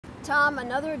Tom,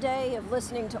 another day of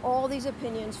listening to all these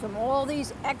opinions from all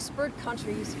these expert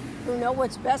countries who know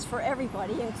what's best for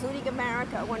everybody, including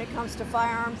America, when it comes to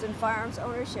firearms and firearms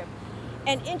ownership.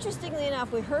 And interestingly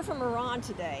enough, we heard from Iran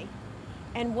today,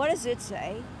 and what does it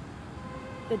say?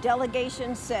 The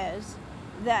delegation says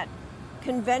that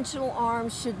conventional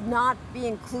arms should not be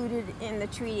included in the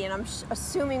treaty. And I'm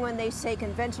assuming when they say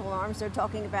conventional arms, they're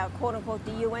talking about, quote unquote,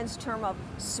 the UN's term of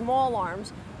small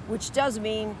arms, which does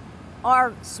mean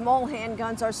our small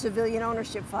handguns are civilian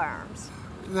ownership firearms.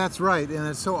 That's right, and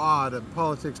it's so odd.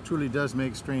 Politics truly does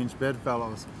make strange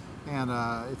bedfellows, and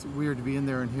it's weird to be in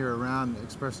there and hear Iran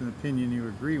express an opinion you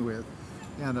agree with.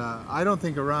 And I don't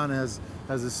think Iran has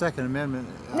a Second Amendment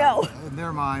in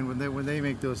their mind when they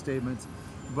make those statements,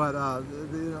 but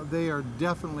they are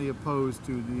definitely opposed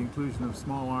to the inclusion of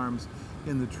small arms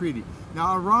in the treaty.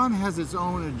 Now, Iran has its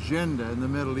own agenda in the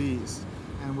Middle East,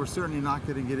 and we're certainly not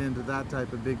going to get into that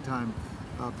type of big-time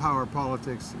power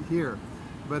politics here.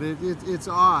 But it's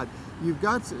odd. You've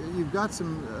got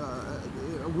some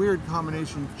weird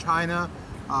combination. China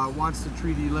wants the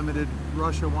treaty limited.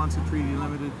 Russia wants the treaty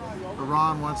limited.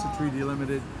 Iran wants the treaty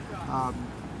limited.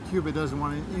 Cuba doesn't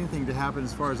want anything to happen,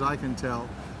 as far as I can tell.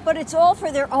 But it's all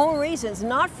for their own reasons,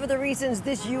 not for the reasons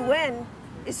this UN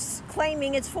is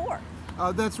claiming it's for.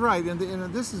 That's right, and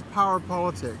this is power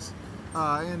politics,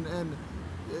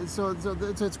 so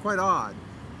it's quite odd.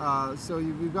 So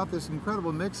you've got this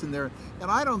incredible mix in there,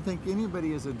 and I don't think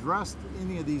anybody has addressed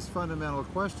any of these fundamental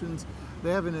questions.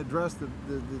 They haven't addressed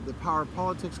the power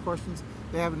politics questions.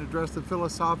 They haven't addressed the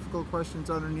philosophical questions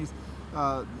underneath,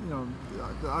 that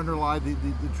underlie the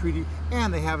treaty,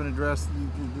 and they haven't addressed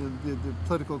the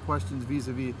political questions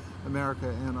vis-a-vis America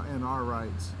and our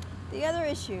rights. The other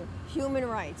issue, human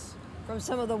rights, from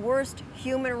some of the worst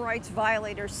human rights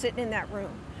violators sitting in that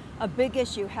room. A big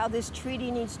issue, how this treaty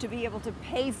needs to be able to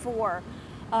pay for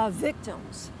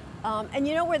victims. And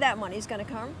you know where that money's going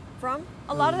to come from?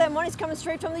 A lot of that money's coming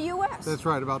straight from the U.S. That's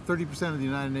right, about 30% of the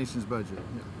United Nations budget.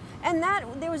 Yeah. And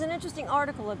there was an interesting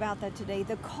article about that today,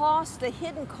 the cost, the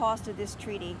hidden cost of this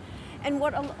treaty, and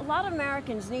what a lot of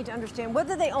Americans need to understand,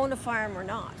 whether they own a firearm or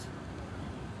not.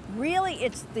 Really,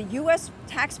 it's the U.S.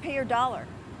 taxpayer dollar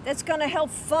that's going to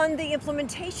help fund the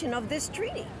implementation of this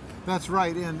treaty. That's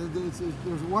right, and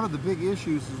there's one of the big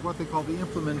issues is what they call the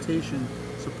implementation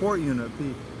support unit,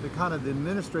 the kind of the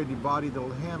administrative body that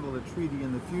will handle the treaty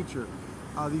in the future.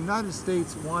 The United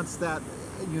States wants that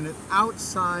unit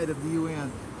outside of the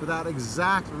UN for that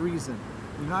exact reason.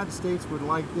 The United States would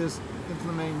like this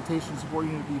implementation support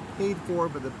unit to be paid for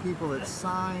by the people that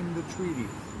signed the treaty,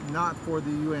 not for the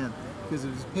UN. Because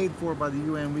if it's paid for by the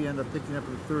UN, we end up picking up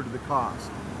a third of the cost,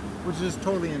 which is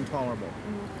totally intolerable.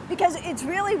 Because it's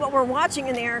really what we're watching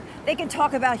in there. They can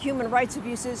talk about human rights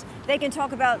abuses. They can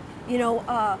talk about,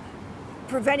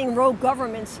 preventing rogue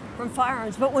governments from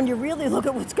firearms. But when you really look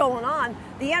at what's going on,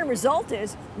 the end result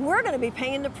is we're going to be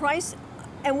paying the price,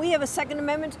 and we have a Second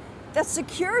Amendment that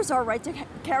secures our right to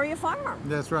carry a firearm.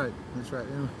 That's right. That's right.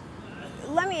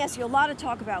 Let me ask you, a lot of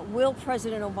talk about will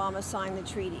President Obama sign the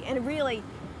treaty? And really,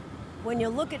 when you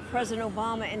look at President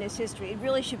Obama and his history, it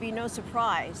really should be no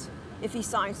surprise if he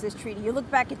signs this treaty. You look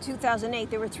back at 2008,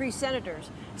 there were 3 senators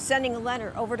sending a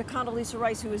letter over to Condoleezza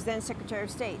Rice, who was then Secretary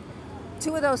of State.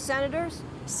 2 of those senators,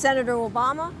 Senator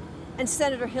Obama and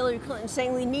Senator Hillary Clinton,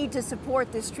 saying we need to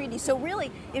support this treaty. So really,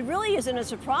 it really isn't a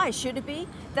surprise, should it be,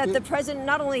 that the president,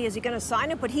 not only is he going to sign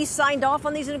it, but he signed off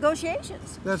on these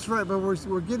negotiations. That's right, but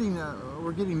we're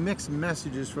getting mixed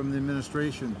messages from the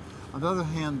administration. On the other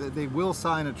hand, they will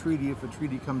sign a treaty if a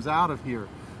treaty comes out of here.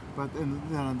 But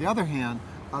on the other hand,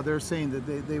 they're saying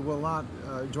that they will not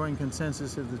join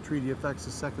consensus if the treaty affects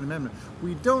the Second Amendment.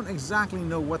 We don't exactly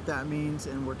know what that means,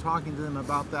 and we're talking to them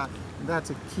about that, and that's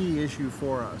a key issue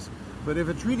for us. But if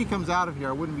a treaty comes out of here,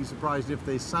 I wouldn't be surprised if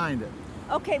they signed it.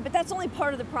 Okay, but that's only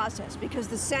part of the process, because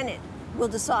the Senate will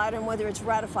decide on whether it's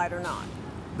ratified or not.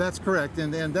 That's correct,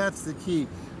 and that's the key.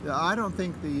 I don't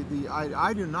think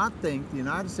I do not think the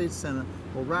United States Senate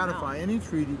will ratify any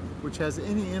treaty which has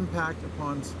any impact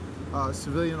upon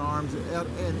civilian arms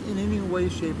in any way,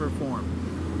 shape, or form.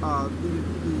 The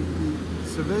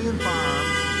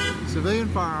civilian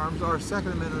firearms, our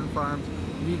Second Amendment firearms,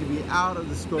 need to be out of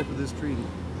the scope of this treaty.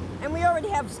 And we already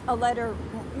have a letter,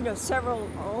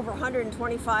 over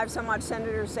 125 some odd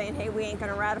senators saying, hey, we ain't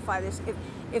going to ratify this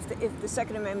if the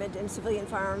Second Amendment and civilian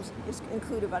firearms is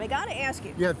included. But I got to ask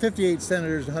you. Yeah, 58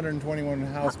 senators, 121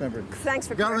 House members. Thanks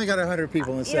for only got 100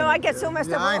 people in the Senate. I get so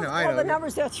messed up. I know. All the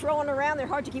numbers they're throwing around, they're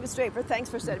hard to keep it straight. But thanks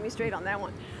for setting me straight on that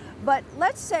one. But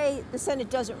let's say the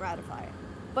Senate doesn't ratify it,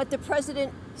 but the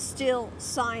president still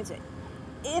signs it.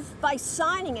 if by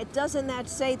signing it, doesn't that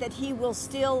say that he will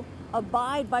still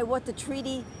abide by what the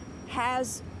treaty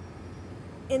has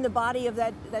in the body of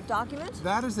that document?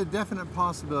 That is a definite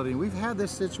possibility. We've had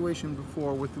this situation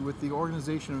before with the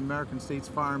Organization of American States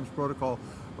Firearms Protocol,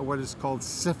 or what is called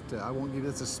SIFTA. I won't give you,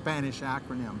 it's a Spanish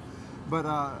acronym. But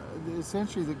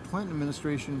essentially the Clinton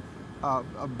administration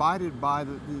abided by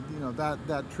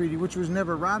that treaty, which was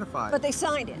never ratified. But they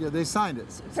signed it. Yeah, they signed it.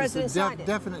 The president signed it.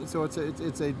 Definite. So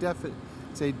it's a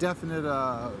definite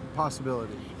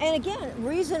possibility. And again,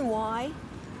 reason why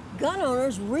gun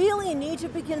owners really need to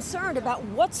be concerned about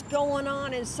what's going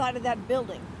on inside of that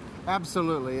building.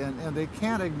 Absolutely, and they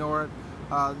can't ignore it.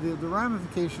 The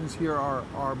ramifications here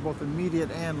are both immediate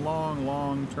and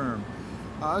long term,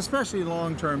 especially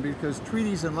long term, because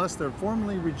treaties, unless they're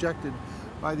formally rejected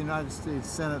by the United States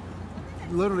Senate,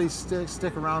 literally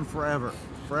stick around forever.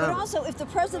 But also, if the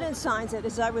president signs it,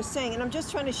 as I was saying, and I'm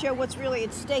just trying to show what's really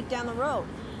at stake down the road,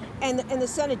 and the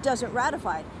Senate doesn't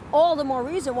ratify it, all the more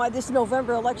reason why this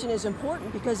November election is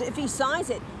important, because if he signs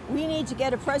it, we need to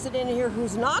get a president in here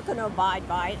who's not going to abide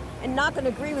by it and not going to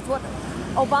agree with what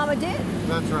Obama did.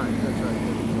 That's right.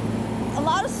 A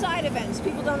lot of side events.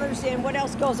 People don't understand what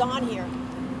else goes on here.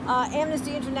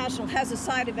 Amnesty International has a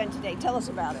side event today. Tell us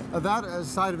about it. That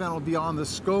side event will be on the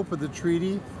scope of the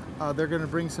treaty. They're going to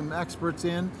bring some experts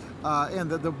in.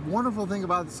 And the wonderful thing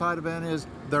about the side event is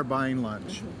they're buying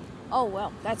lunch. Mm-hmm. Oh,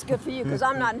 well, that's good for you, because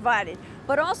I'm not invited.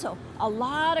 But also, a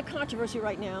lot of controversy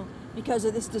right now because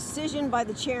of this decision by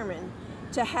the chairman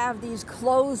to have these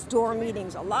closed-door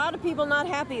meetings. A lot of people not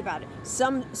happy about it.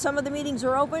 Some of the meetings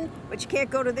are open, but you can't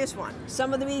go to this one.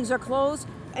 Some of the meetings are closed,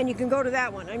 and you can go to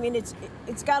that one. I mean, it's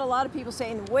got a lot of people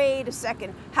saying, wait a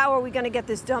second, how are we going to get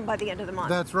this done by the end of the month?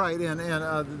 That's right, and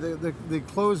the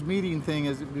closed meeting thing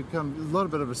has become a little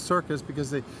bit of a circus,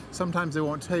 because sometimes they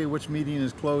won't tell you which meeting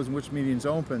is closed and which meeting is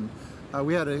open.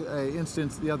 We had an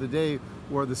instance the other day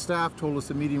where the staff told us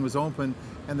the meeting was open,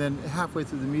 and then halfway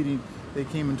through the meeting they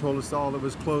came and told us all it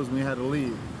was closed and we had to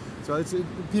leave. So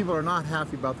people are not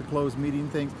happy about the closed meeting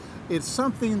things. It's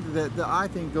something that I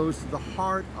think goes to the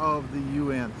heart of the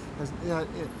UN.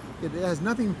 It has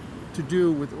nothing to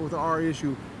do with our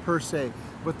issue per se,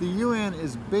 but the UN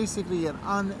is basically an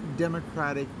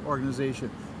undemocratic organization.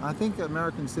 I think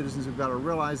American citizens have got to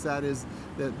realize that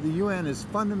the UN is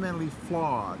fundamentally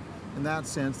flawed in that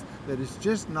sense, that it's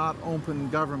just not open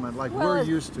government like we're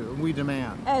used to and we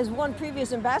demand. As one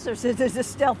previous ambassador says, it's a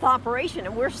stealth operation,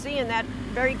 and we're seeing that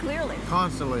very clearly.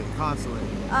 Constantly.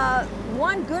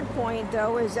 One good point,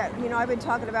 though, is that, I've been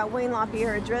talking about Wayne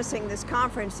LaPierre addressing this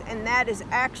conference, and that is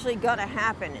actually going to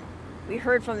happen. We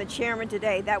heard from the chairman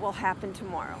today that will happen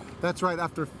tomorrow. That's right.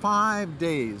 After 5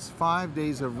 days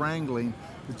of wrangling,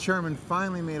 the chairman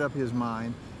finally made up his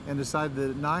mind and decided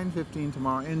that at 9:15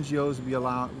 tomorrow, NGOs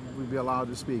would be allowed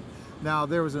to speak. Now,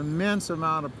 there was an immense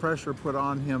amount of pressure put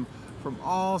on him from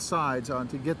all sides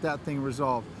to get that thing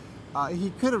resolved.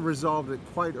 He could have resolved it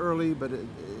quite early, but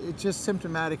it's just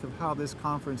symptomatic of how this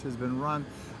conference has been run.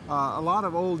 A lot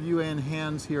of old UN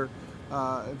hands here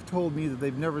have told me that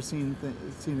they've never seen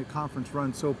a conference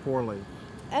run so poorly.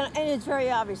 And it's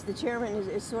very obvious. The chairman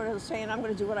is sort of saying, I'm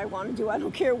going to do what I want to do. I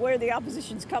don't care where the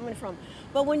opposition's coming from.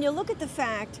 But when you look at the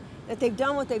fact that they've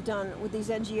done what they've done with these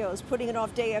NGOs, putting it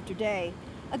off day after day,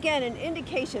 again, an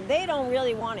indication they don't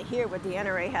really want to hear what the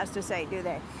NRA has to say, do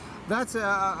they? That's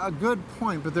a good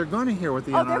point, but they're going to hear what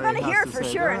the NRA has to say. Oh, they're going to hear it for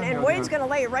sure, and Wayne's going to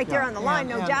lay it right there on the line,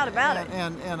 no doubt about it.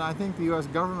 And I think the U.S.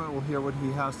 government will hear what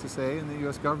he has to say, and the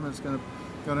U.S. government's going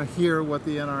to hear what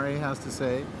the NRA has to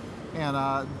say. And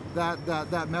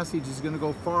that message is going to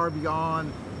go far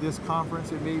beyond this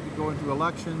conference. It may go into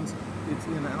elections.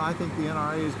 And I think the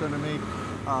NRA is going to make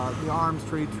the arms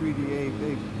trade treaty a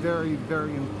very,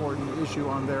 very important issue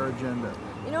on their agenda.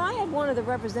 I had one of the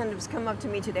representatives come up to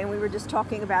me today, and we were just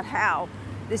talking about how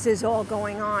this is all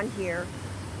going on here.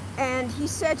 And he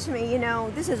said to me,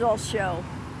 this is all show.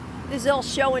 This is all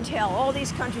show and tell. All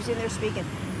these countries in there speaking,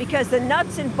 because the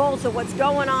nuts and bolts of what's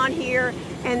going on here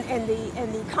and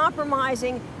the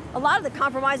compromising, a lot of the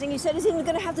compromising, he said, is even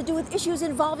going to have to do with issues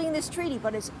involving this treaty,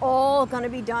 but it's all going to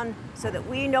be done so that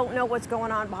we don't know what's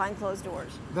going on behind closed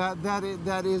doors.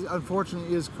 That is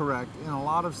unfortunately is correct, and a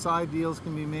lot of side deals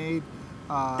can be made.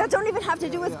 That don't even have to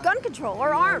do with gun control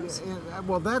or arms.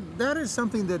 Well, that is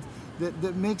something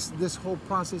that makes this whole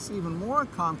process even more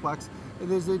complex.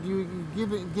 It is that you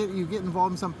get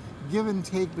involved in some give and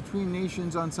take between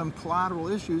nations on some collateral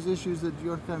issues that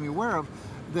you're going to be aware of.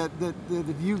 That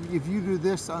if you do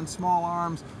this on small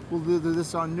arms, we'll do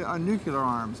this on nuclear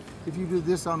arms. If you do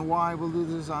this on Y, we'll do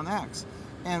this on X.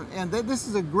 And this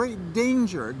is a great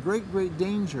danger, great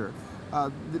danger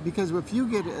Because if you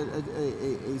get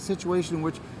a situation in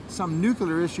which some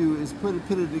nuclear issue is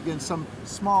pitted against some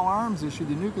small arms issue,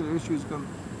 the nuclear issue is going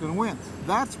to win.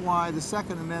 That's why the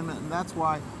Second Amendment, and that's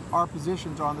why our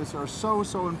positions on this are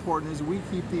so important, is we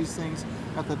keep these things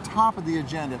at the top of the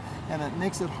agenda, and it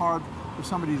makes it hard for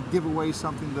somebody to give away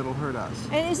something that'll hurt us.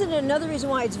 And isn't it another reason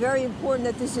why it's very important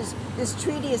that this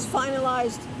treaty is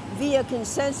finalized via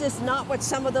consensus, not what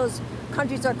some of those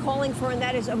countries are calling for, and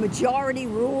that is a majority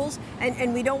rules,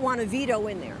 and we don't want a veto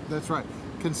in there. That's right.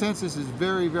 Consensus is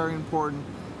very important,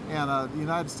 and the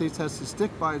United States has to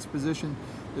stick by its position.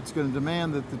 It's going to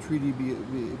demand that the treaty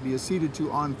be acceded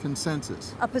to on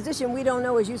consensus. A position we don't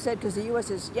know, as you said, because the U.S.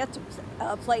 is yet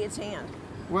to play its hand.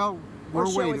 Well,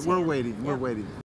 we're waiting. We're waiting.